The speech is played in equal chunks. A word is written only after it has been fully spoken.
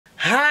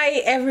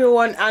Hi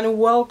everyone, and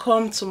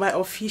welcome to my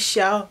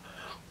official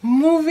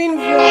moving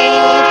vlog.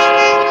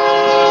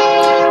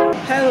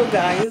 Hello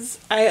guys,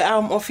 I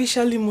am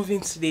officially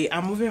moving today.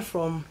 I'm moving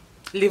from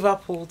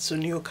Liverpool to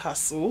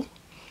Newcastle,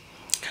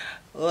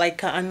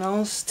 like I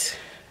announced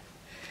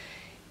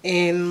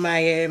in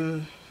my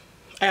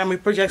I am a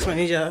project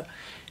manager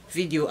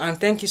video. And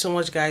thank you so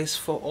much guys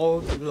for all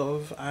the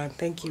love, and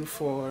thank you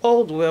for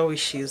all the well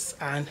wishes,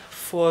 and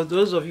for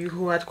those of you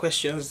who had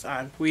questions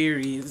and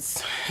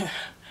queries.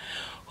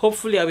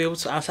 Hopefully I'll be able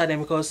to answer them,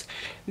 because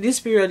this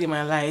period in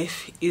my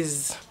life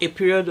is a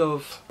period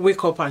of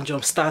wake up and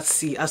jump start.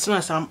 See, as soon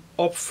as I'm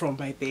up from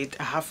my bed,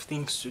 I have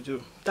things to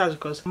do. That's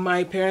because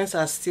my parents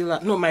are still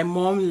at, no, my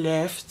mom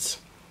left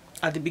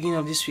at the beginning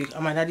of this week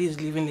and my daddy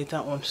is leaving later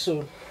on. So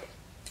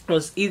it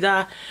was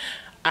either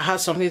I had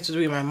something to do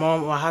with my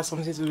mom, or I had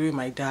something to do with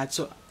my dad,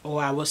 so,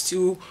 or I was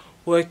still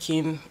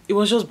working. It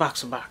was just back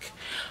to back.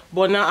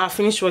 But now I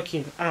finished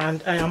working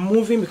and I am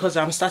moving because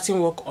I'm starting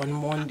work on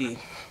Monday.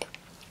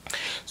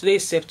 Today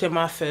is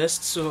September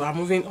 1st, so I'm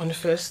moving on the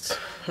 1st.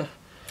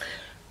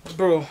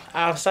 Bro,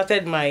 I've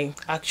started my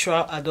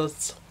actual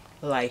adult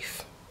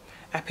life.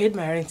 I paid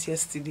my rent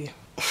yesterday.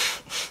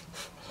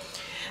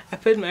 I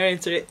paid my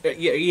rent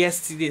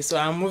yesterday, so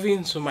I'm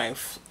moving to my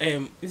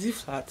is it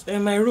flat?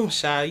 My room,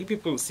 sha. You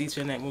people will see it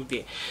when I move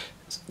there.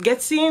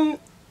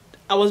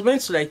 I was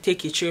meant to like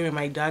take a train with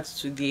my dad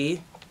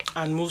today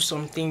and move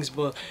some things,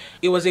 but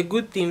it was a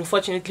good thing.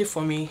 Fortunately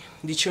for me,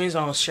 the trains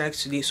are on strike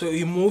today, so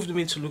he moved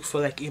me to look for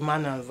like a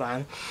man and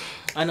van.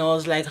 And I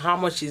was like, how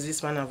much is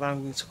this man and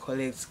van going to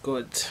collect?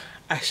 God,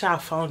 I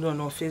found one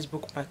on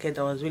Facebook Market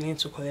that was willing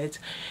to collect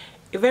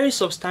a very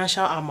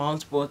substantial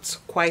amount, but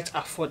quite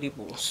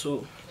affordable.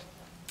 So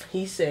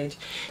he said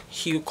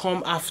he'll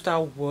come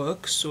after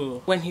work,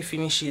 so when he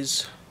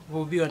finishes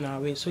we'll be on our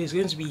way. So he's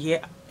going to be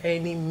here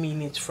any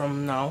minute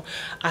from now.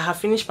 I have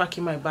finished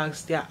packing my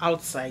bags. They are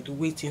outside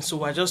waiting, so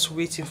we're just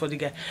waiting for the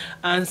guy.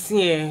 And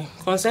see,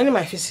 concerning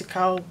my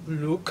physical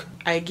look,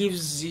 I give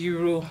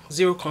zero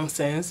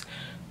concerns,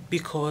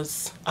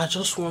 because I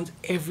just want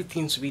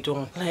everything to be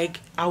done.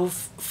 Like, I'll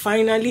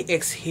finally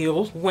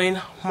exhale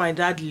when my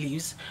dad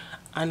leaves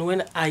and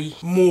when I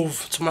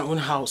move to my own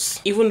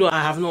house. Even though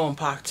I have not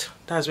unpacked,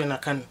 that's when I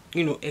can,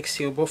 you know,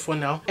 exhale. But for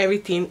now,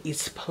 everything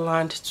is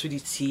planned to the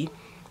T,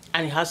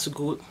 and it has to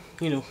go,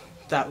 you know,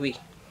 that way.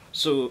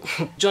 So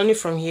journey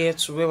from here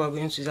to where we're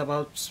going to is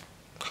about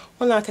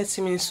 1 hour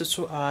 30 minutes to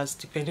 2 hours,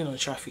 depending on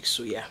traffic.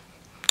 So yeah,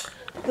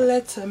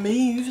 let's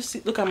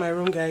move. Look at my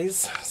room,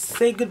 guys.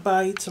 Say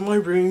goodbye to my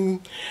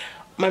room.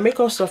 My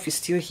makeup stuff is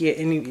still here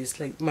anyways,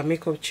 like my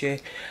makeup chair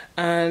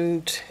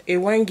and a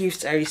wine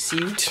gift I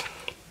received.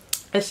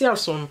 I still have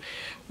some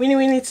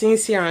winnie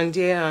things here and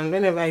there, and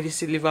whenever I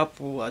visit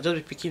Liverpool I'll just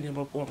be picking them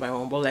up one by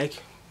one, but like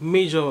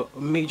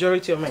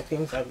majority of my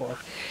things are gone.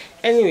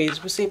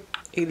 Anyways, we'll say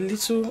a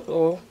little,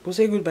 or we'll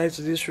say goodbye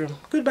to this room.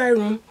 Goodbye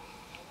room.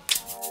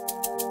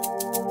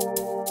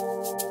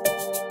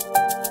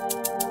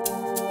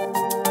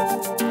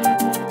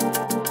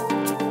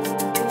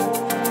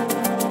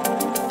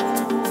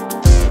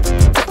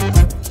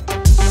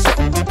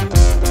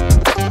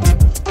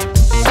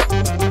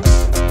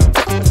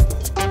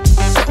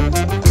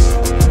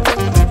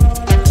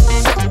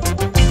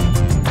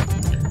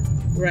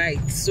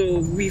 Right, so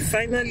we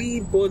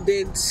finally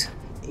boarded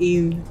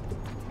in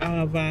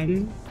our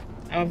van.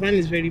 Our van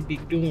is very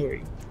big, don't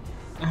worry.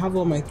 I have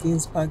all my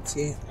things packed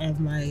here, and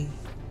my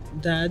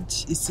dad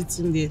is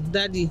sitting there.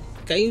 Daddy,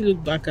 can you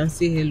look back and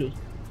say hello?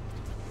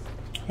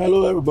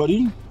 Hello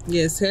everybody.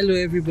 Yes, hello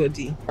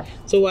everybody.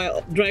 So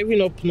we're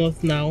driving up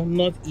north now,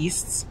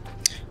 northeast.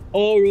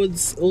 All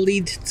roads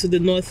lead to the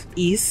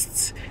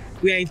northeast.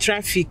 We are in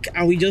traffic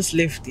and we just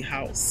left the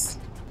house,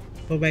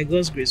 but by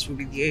God's grace we'll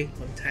be there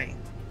on time.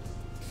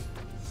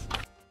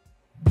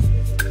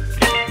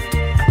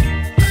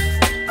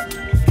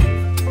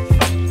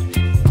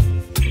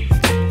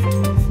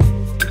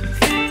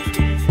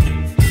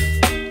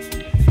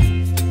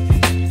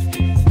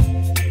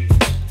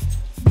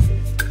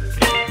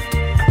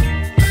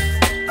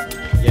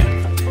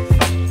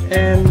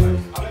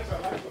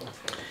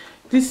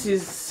 This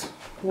is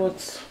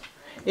what,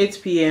 8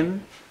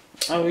 p.m.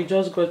 and we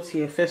just got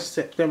here 1st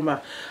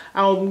September.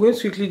 I'm going to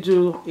quickly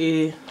do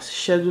a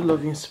schedule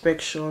of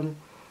inspection,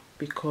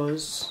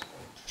 because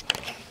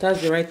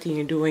that's the right thing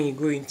you do when you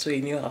go into a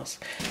new house.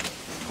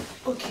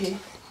 Okay,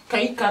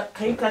 can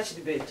you catch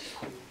the bed?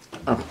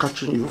 I'm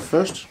catching you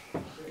first.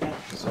 Yeah,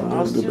 so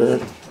I'll the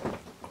bed.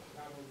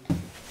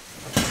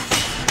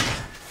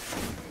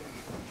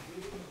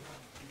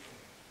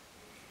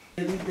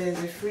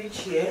 There's a fridge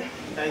here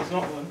that is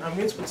not on. I'm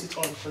going to put it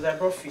on because I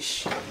brought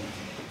fish.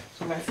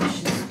 So my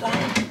fish is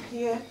down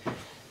here.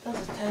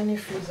 That's a tiny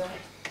freezer.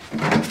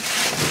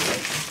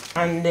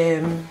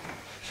 And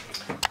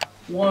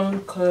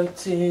one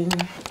curtain.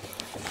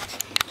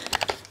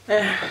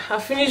 I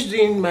finished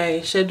doing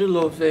my schedule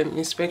of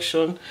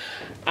inspection,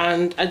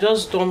 and I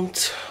just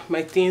dumped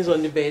my things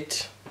on the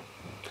bed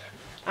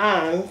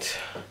and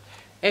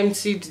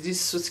emptied this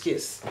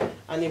suitcase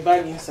and a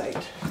bag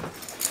inside.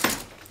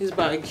 this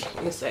bag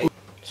inside.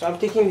 So I'm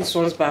taking these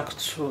ones back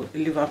to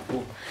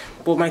Liverpool.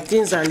 But my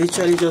things are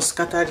literally just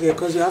scattered here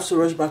because we have to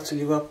rush back to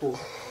Liverpool.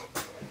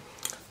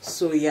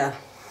 So yeah,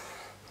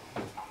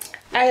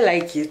 I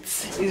like it.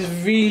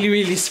 It's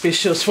really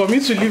spacious for me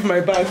to leave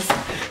my bags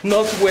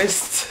north,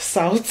 west,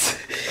 south.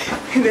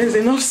 There's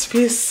enough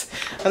space,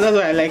 and that's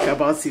what I like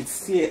about it.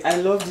 See, I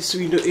love this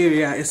window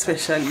area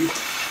especially.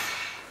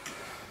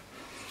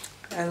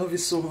 I love it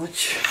so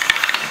much.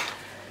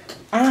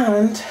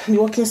 And the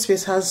working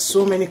space has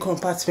so many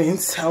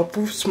compartments. I'll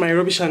put my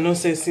rubbish and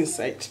nonsense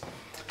inside.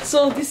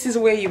 So this is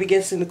where you'll be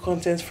getting the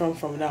content from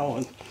now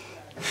on.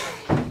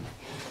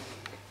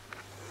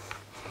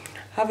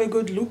 Have a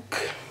good look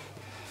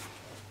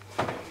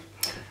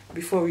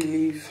before we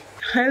leave.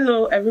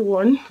 Hello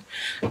everyone.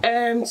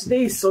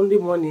 Today is Sunday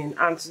morning,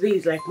 and today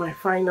is like my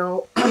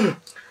final oh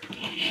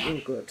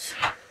god,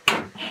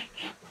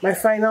 my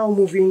final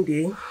moving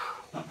day.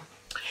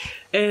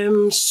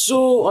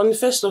 So on the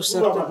 1st of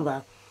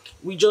September,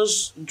 we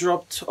just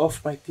dropped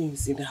off my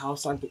things in the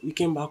house and we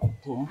came back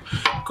home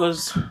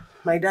because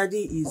my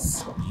daddy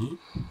is,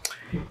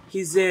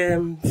 his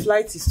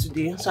flight is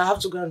today, so I have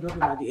to go and drop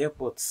him at the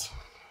airport.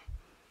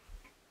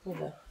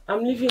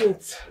 I'm leaving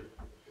it.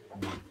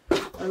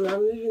 I'm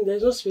leaving.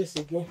 There's no space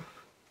again.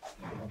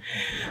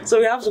 So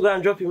we have to go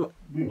and drop him,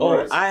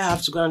 or I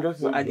have to go and drop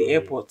him at the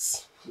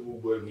airport.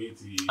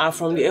 And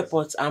from the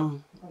airport,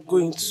 I'm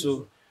going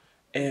to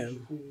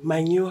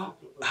my new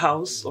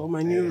house or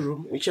my new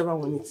room, whichever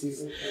one it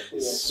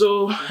is.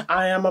 So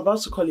I am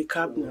about to call a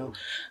cab now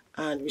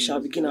and we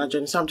shall begin our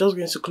journey. So I'm just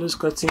going to close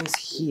curtains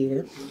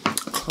here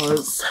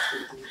because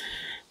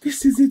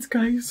this is it,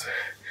 guys.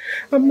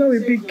 I'm now a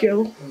big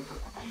girl.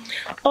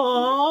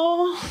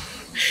 Oh,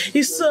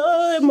 it's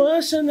so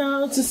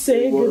emotional to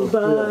say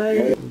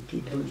goodbye. We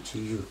give glory to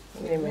you.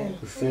 Amen.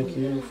 We thank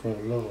you for your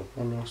love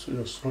upon us,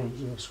 your Son,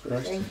 Jesus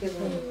Christ. Thank you,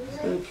 Lord.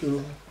 Thank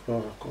you for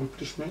our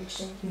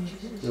accomplishments.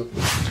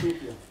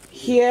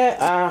 Here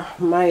are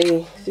my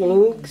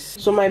things.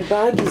 So my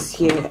bag is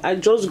here. I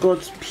just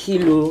got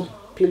pillow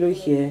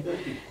here.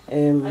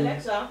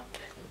 Alexa,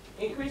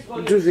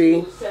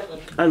 duvet,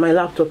 and my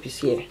laptop is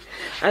here.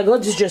 I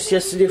got this just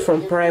yesterday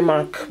from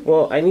Primark,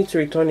 but I need to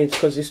return it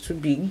because it's too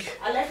big.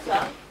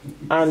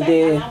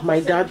 And my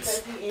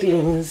dad's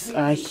things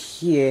are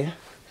here.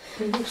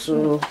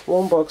 So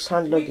one box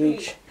hand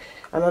luggage,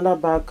 another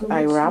bag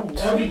I wrapped.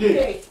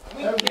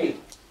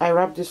 I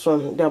wrapped this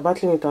one. They're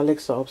battling with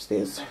Alexa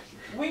upstairs.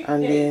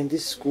 And then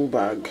this school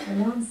bag.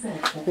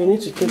 We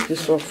need to take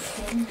this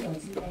off.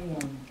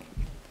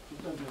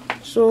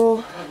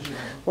 So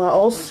we're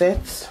all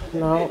set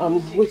now.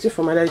 I'm waiting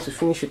for my daddy to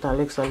finish with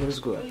Alexa. Let's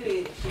go.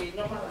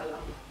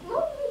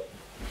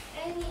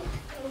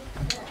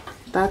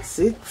 That's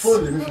it.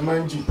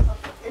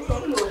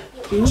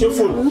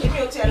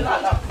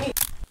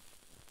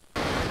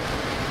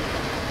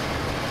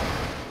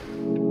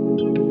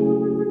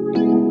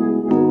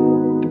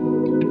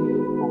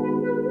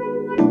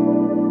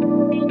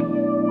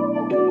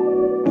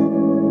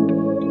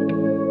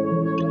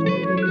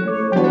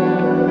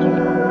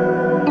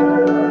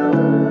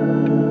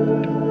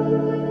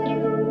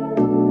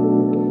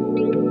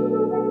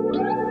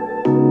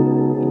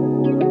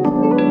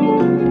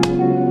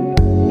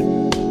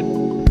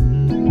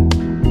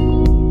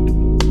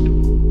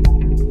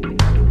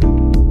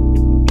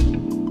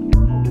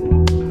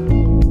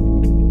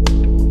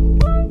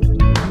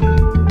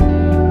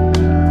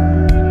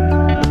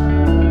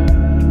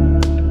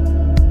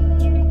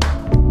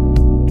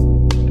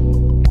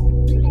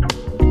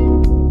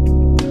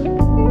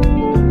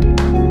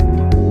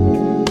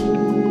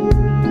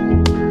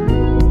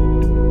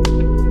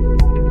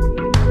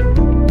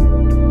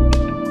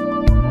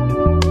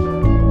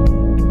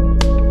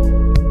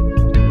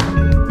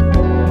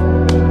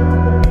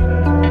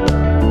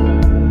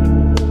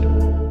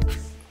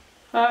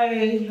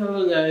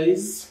 Hello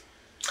guys,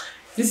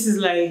 this is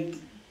like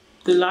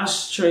the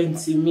last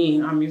strength in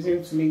me I'm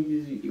using to make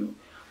this video.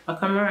 My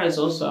camera is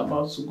also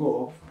about to go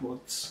off,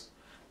 but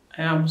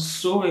I am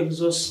so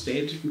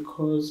exhausted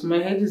because my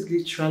head is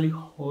literally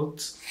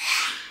hot.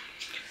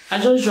 I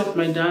just dropped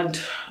my dad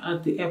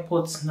at the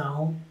airport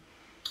now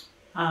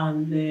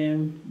and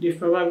they've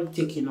probably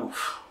taken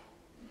off,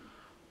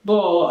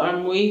 but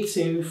I'm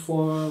waiting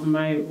for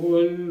my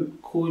own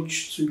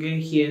coach to get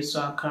here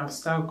so I can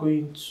start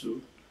going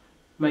to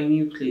my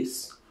new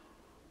place.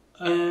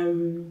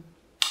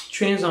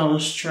 Trains are on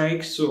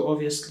strike, so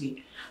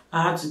obviously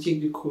I had to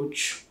take the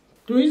coach.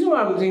 The reason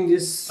why I'm doing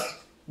this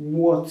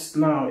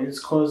now is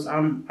because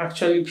I'm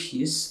actually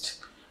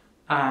pissed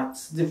at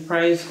the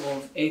price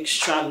of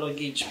extra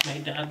luggage my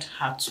dad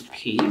had to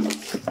pay.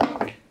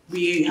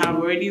 We have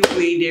already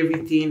weighed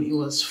everything, it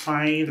was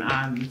fine,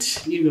 and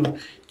you know,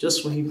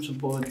 just for him to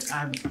board,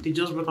 and they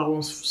just brought out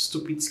one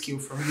stupid scale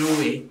from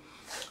nowhere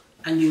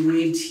and they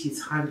weighed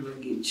his hand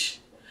luggage.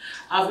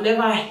 I've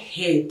never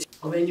heard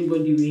of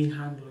anybody weighing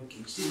hand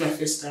luggage. This is my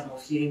first time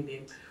of hearing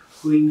them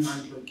weighing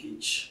hand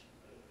luggage.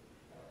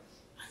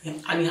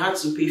 And he had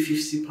to pay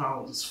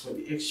 £50 for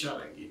the extra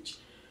luggage.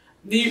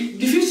 The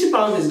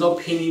 £50 is not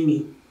paying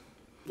me.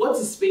 What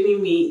is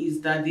paining me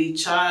is that they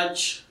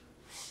charge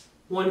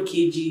 1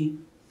 kg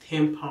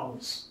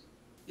 £10.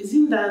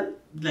 Isn't that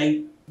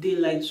like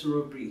daylight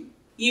robbery?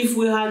 If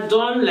we had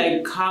done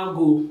like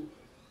cargo,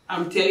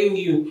 I'm telling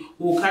you,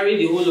 we'll carry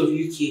the whole of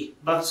UK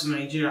back to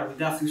Nigeria with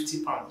that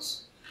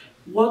 £50.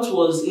 What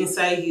was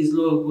inside his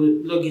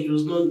luggage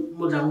was not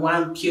more than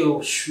 1 pair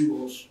of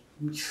shoes.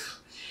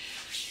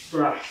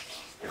 Bruh.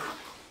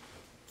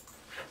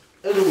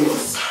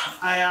 Anyways,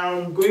 I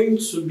am going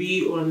to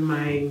be on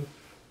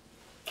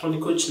the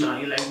coach now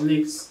in like the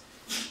next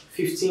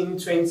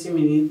 15-20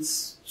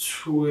 minutes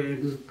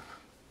to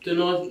the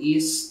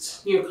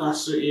northeast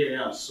Newcastle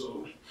area.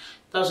 So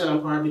that's when I'll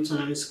probably turn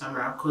on this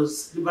camera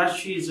because the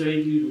battery is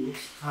already low,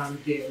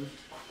 and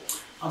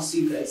I'll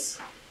see you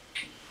guys.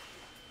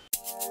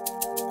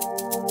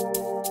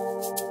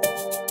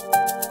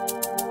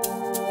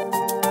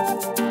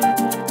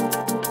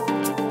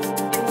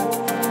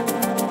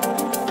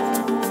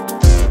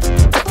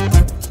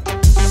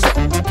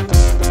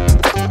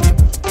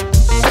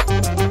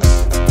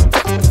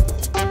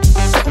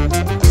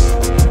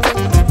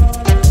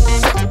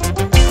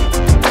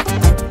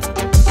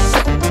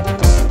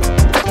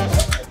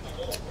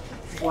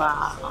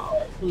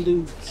 Wow,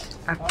 look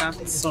at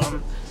that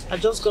sun. I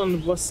just got on the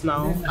bus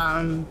now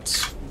and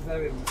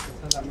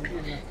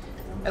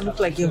I look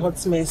like a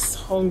hot mess,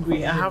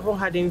 hungry. I haven't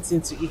had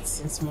anything to eat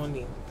since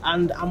morning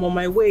and I'm on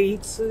my way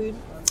to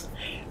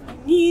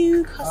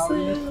Newcastle.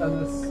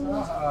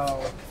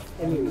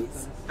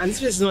 Anyways, and this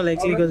place is not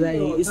like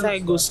Lagos. It's how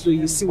you go slow,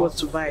 you see what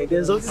to buy.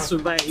 There's nothing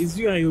to buy, it's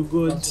you and your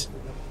God.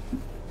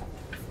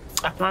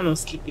 I plan on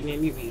sleeping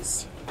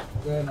anyways.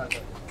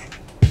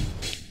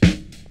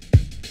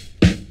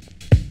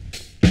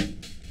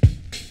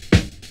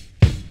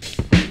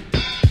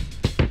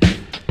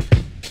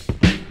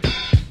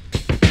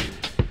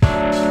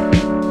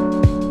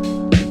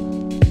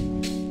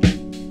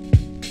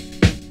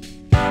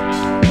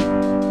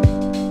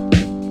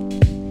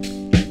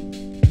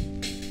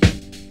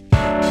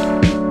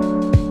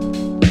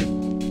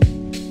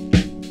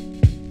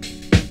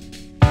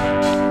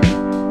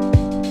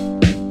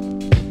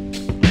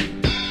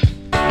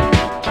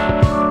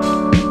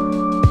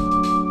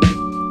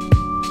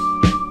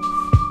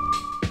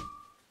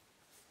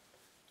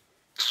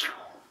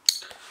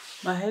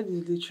 My head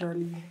is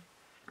literally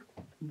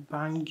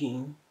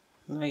banging,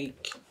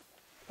 like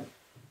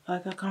I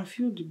can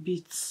feel the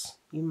beats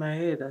in my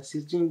head as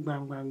it's doing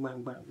bang bang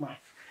bang bang bang.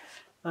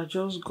 I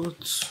just got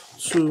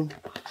to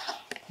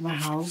my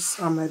house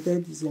and my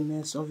bed is a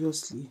mess,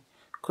 obviously,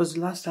 because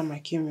the last time I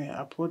came here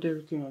I poured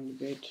everything on the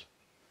bed.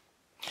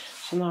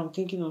 So now I'm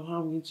thinking of how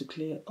I'm going to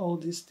clear all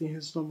these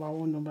things, number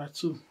one. Number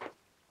two,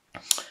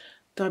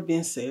 that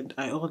being said,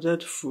 I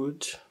ordered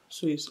food,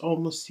 so it's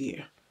almost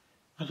here.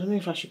 I don't know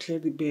if I should clear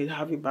the bed,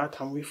 have a bath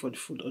and wait for the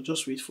food, or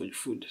just wait for the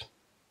food.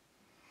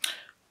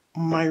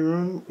 My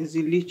room is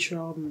a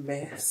literal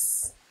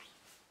mess.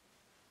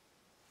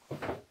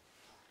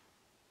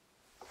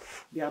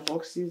 There are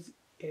boxes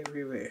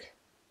everywhere.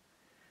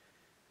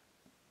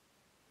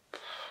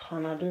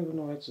 And I don't even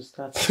know where to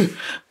start.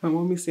 My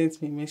mommy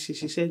sent me a message.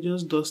 She said,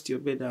 just dust your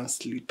bed and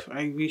sleep.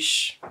 I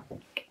wish.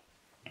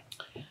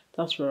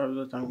 That's what I'm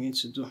going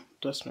to do.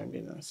 Dust my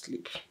bed and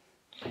sleep.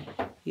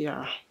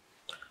 Yeah.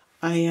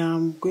 I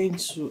am going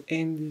to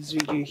end this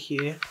video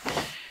here.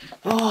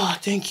 Oh,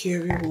 thank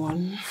you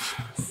everyone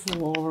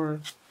for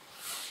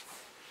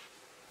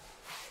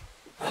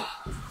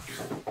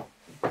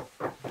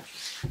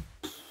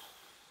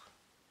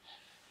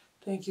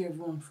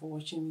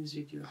watching this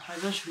video. I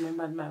just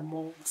remembered my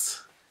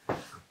malt. I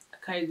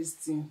carry this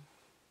thing.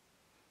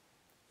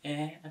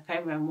 I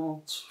carry my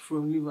malt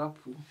from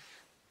Liverpool.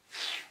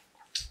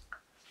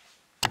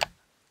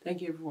 Thank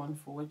you everyone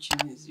for watching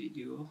this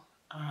video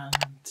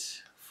and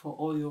for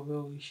all your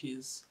well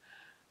wishes.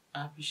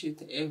 I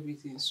appreciate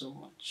everything so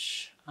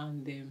much.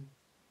 And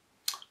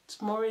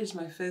tomorrow is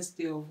my first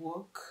day of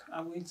work.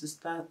 I'm going to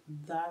start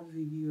that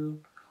video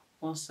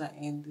once I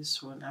end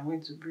this one. I'm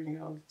going to bring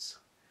out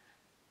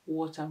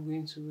what I'm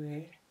going to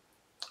wear.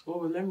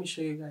 Oh, let me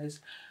show you guys.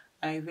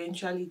 I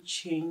eventually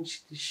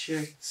changed the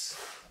shirts.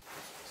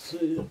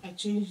 So I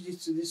changed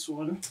it to this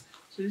one.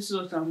 So this is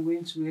what I'm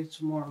going to wear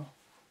tomorrow.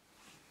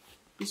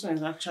 This one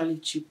is actually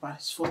cheaper.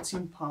 It's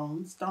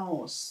 £14. That one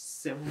was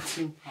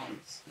 £17.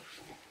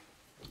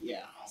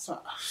 Yeah,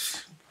 so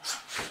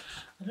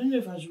I don't know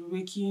if I should be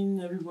waking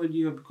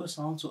everybody up because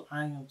I want to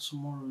iron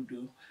tomorrow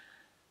though.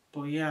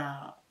 But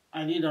yeah,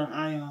 I need an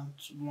iron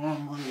tomorrow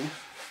morning.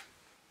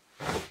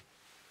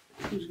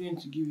 Who's going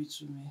to give it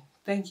to me?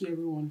 Thank you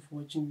everyone for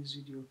watching this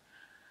video.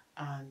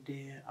 And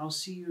I'll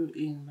see you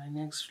in my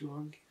next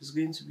vlog. It's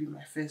going to be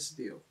my first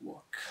day of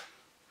work.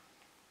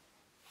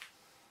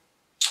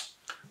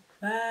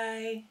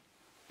 Bye.